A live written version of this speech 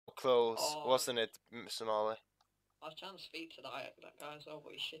close, Oh. wasn't it, Sonali? I was trying to speak to that guy as well,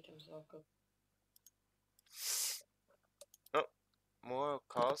 but he shit himself up. Oh, more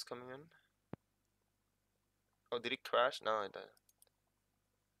calls coming in. Oh, did he crash? No, he didn't.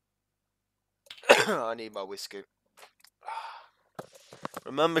 I need my whiskey.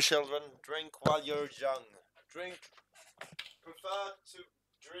 Remember, children, drink while you're young. Drink. Prefer to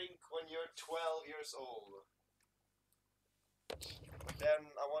drink when you're 12 years old. Then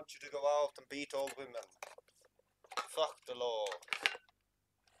I want you to go out and beat old women. Fuck the law.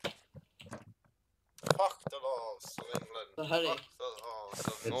 Fuck the laws of England. So hurry. Fuck the laws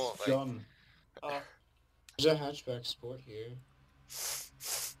of It's Norway. John. Oh. There's a hatchback sport here.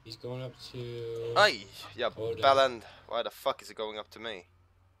 He's going up to... Aye, yeah, Hold on. Belland. Why the fuck is it going up to me?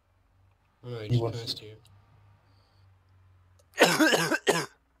 Oh no, he He just wants passed you.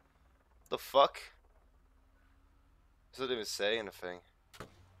 The fuck? He doesn't even say anything.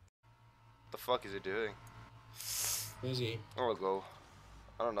 The fuck is he doing? Where is he? I'll go.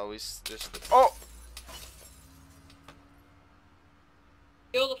 I don't know, he's just... Oh!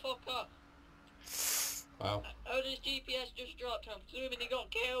 Kill the fuck up. Wow. Oh, this GPS just dropped. I'm assuming he got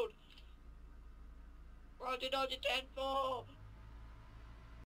killed. Roger Dodger 10-4.